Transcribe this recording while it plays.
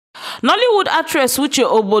Nollywood actress Uch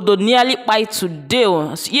Ogbodo nearly by today.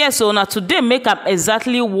 Yes, so now today make up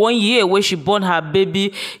exactly 1 year where she born her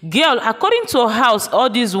baby girl. According to her house, all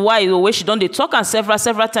this while where she done they talk and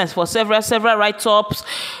several times for several write-ups,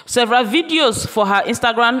 several videos for her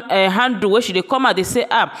Instagram handle where she they come out they say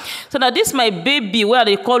so now this my baby where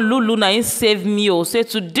they call Lulu na in save me say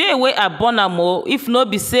today where I born am if no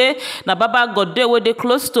be say na Baba God there where they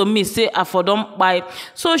close to me say I for don't buy.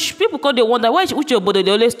 So people call they wonder why Uch Ogbodo they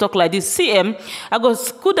always talk like this. See, I go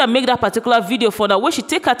could I make that particular video for now where she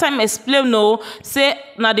take her time explain say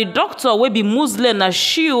now the doctor will be Muslim na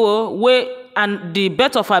she where and the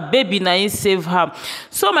birth of her baby na in save her.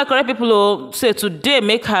 So my correct people say today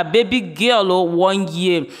make her baby girl 1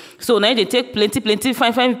 year. So now they take plenty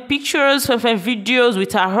fine pictures, fine videos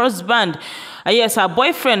with her husband. Yes, her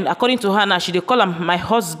boyfriend, according to her now, she they call him my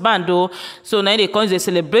husband So now they come they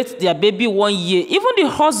celebrate their baby 1 year. Even the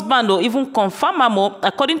husband even confirm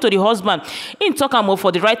according to the husband, in talk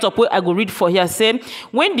for the write-up where I go read for here, say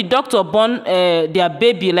when the doctor born their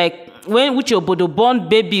baby, like when Uch Ogbodo born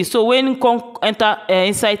baby, so when come enter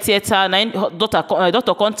inside theater,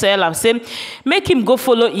 doctor can't tell him, say make him go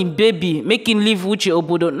follow him baby, make him leave Uch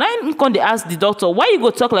Ogbodo. Now come they ask the doctor, why you go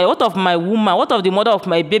talk like what of my woman, what of the mother of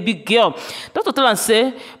my baby girl? Doctor tell him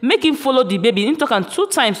say make him follow the baby. Him talk 2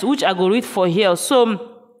 times, which I go read for here. So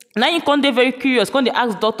now you come they very curious. Come they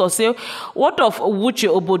ask doctor say what of Uch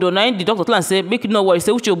Ogbodo? Now the doctor tell him say make you no worry.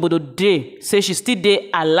 Say Uch Ogbodo dey. Say she still dey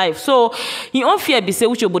alive. So he own fear be say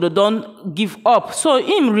Uch Ogbodo don't give up. So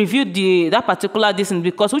him reviewed that particular distance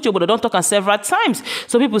because Uch Ogbodo don't talk several times.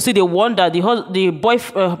 So people see they wonder the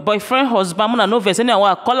boyfriend husband muna no verse.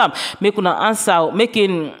 Anyone call him make una answer make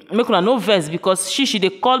una no verse because she they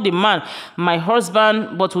call the man my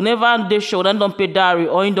husband but whenever they show them don't pay dowry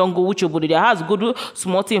or he don't go Uch Ogbodo their house go do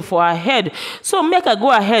small thing for her head. So make her go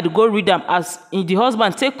ahead, go read them as in the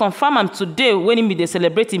husband take confirm him today when he be they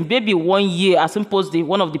celebrating baby 1 year as post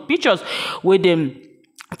one of the pictures where them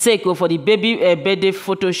take for the baby birthday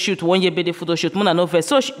photo shoot, 1 year birthday photo shoot. Mona no verse.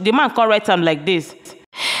 So the man can write him like this.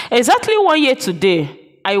 Exactly 1 year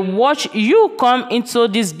today, I watch you come into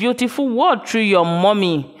this beautiful world through your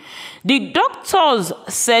mommy. The doctors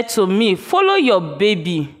said to me, follow your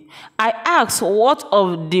baby. I asked, what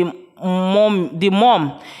of the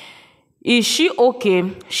mom, is she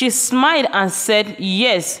okay? She smiled and said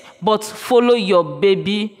yes, but follow your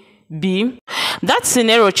baby B. That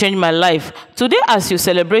scenario changed my life. Today as you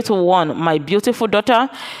celebrate one, my beautiful daughter,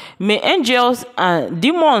 may angels and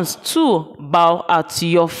demons too bow at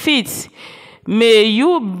your feet. May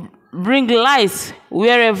you bring light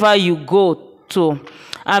wherever you go to,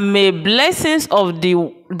 and may blessings of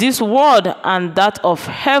this world and that of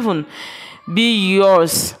heaven be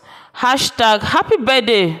yours. Hashtag happy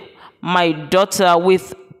birthday, my daughter,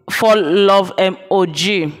 with for love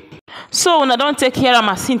emoji. So when I don't take care of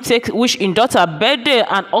my sin, take wish in daughter birthday,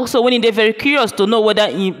 and also when they're very curious to know whether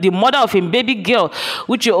the mother of him baby girl,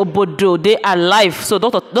 Uch Ogbodo, they alive. So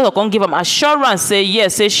doctor can't give him assurance, say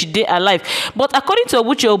yes, say she they alive. But according to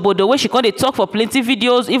Uch Ogbodo, where she can't talk for plenty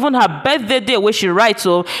videos, even her birthday day where she writes,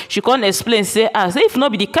 so she can't explain, say say if not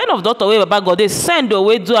be the kind of daughter where Baba God they send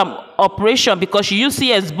away do operation because she used to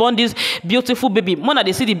see as born this beautiful baby. Mona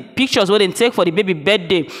they see the pictures where they take for the baby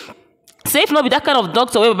birthday. Say if not be that kind of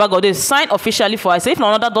doctor where Baba God they sign officially for her. Say if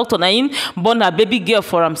not another doctor na in born her baby girl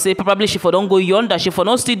for him. Say probably she for don't go yonder. She for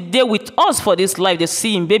not still there with us for this life. They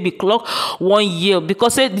see him baby clock 1 year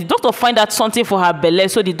because say the doctor find out something for her belly.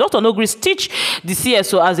 So the doctor no agree stitch the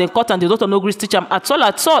CSO as a cut and the doctor no agree stitch him at all.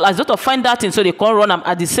 As the doctor find that thing so they can't run him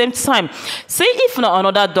at the same time. Say if not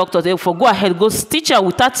another doctor they for go ahead go stitch her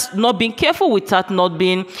without not being careful, without not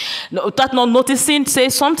noticing say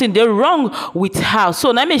something they wrong with her.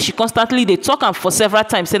 So that means she constantly they talk and for several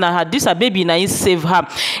times saying I had this her baby now save her.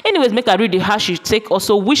 Anyways, make her read the how she take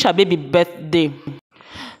also wish her baby birthday.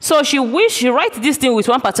 So she write this thing with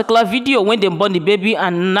one particular video when they born the baby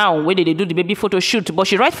and now when they do the baby photo shoot. But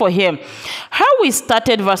she write for him how we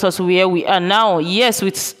started versus where we are now. Yes,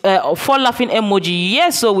 with 4 laughing emoji.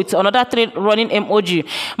 Yes, so with another 3 running emoji.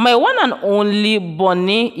 My one and only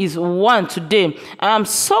Bonnie is 1 today. I am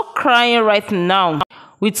so crying right now.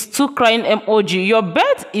 With 2 crying emoji. Your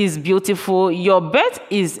birth is beautiful. Your birth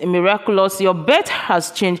is miraculous. Your birth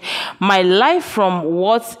has changed my life from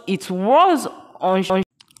what it was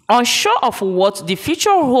unsure of what the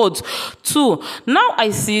future holds too. Now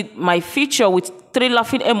I see my future with 3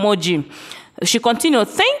 laughing emoji. She continued,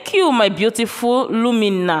 thank you, my beautiful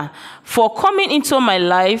Lumina, for coming into my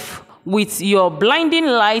life with your blinding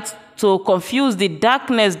light to confuse the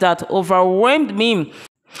darkness that overwhelmed me.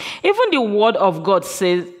 Even the word of God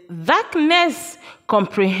says, darkness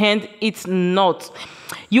comprehend it not.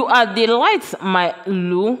 You are the light, my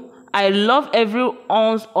Lou. I love every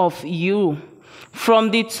ounce of you.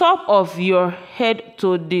 From the top of your head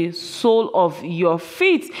to the sole of your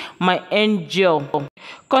feet, my angel.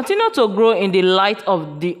 Continue to grow in the light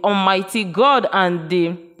of the Almighty God and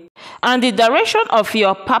the direction of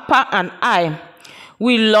your Papa and I.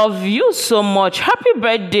 We love you so much. Happy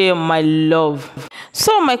birthday, my love.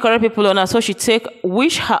 So my correct people, on so she take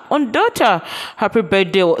wish her own daughter happy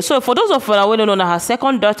birthday. So for those of her who don't know her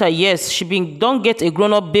second daughter, yes, she don't get a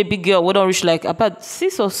grown-up baby girl. We don't reach like about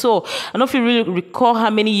 6 or so. I don't know if you really recall how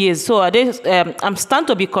many years. So I'm stand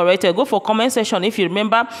to be corrected. Go for comment section if you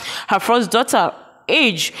remember her first daughter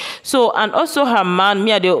age. So and also her man,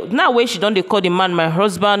 now way she don't they call the man my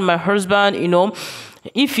husband, you know.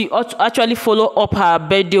 If you actually follow up her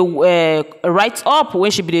birthday right up when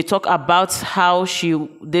she be they talk about how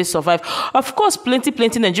they survive. Of course, plenty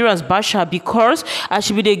Nigerians bash her because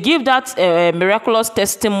she be they give that miraculous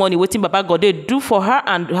testimony waiting Baba God they do for her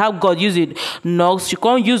and how God use it. No, she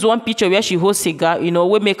can't use one picture where she holds cigar, you know,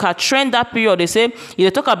 we make her trend that period. They say if they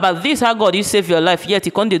talk about this, how God you save your life, yet he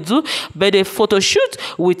can't they do but they photo shoot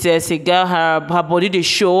with a cigar, her body they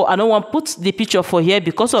show. I don't want to put the picture for here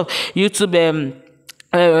because of YouTube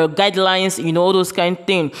guidelines, you know, all those kind of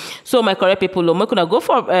things. So my correct people, I'm gonna go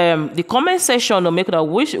for the comment section or make a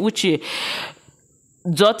which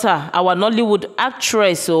daughter, our Nollywood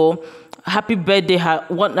actress, so happy birthday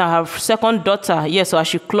her second daughter. Yes, so as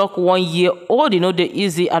she clock 1 year old, you know, the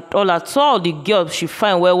easy at all the girl she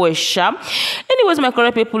find well sharp. Anyways, my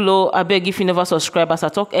correct people, I beg if you never subscribe, as I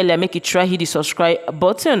talk earlier, make it try hit the subscribe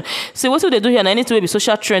button. So what do they do here? And anything will be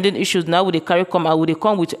social trending issues now, would they carry come, I would they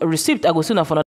come with a receipt, I go soon for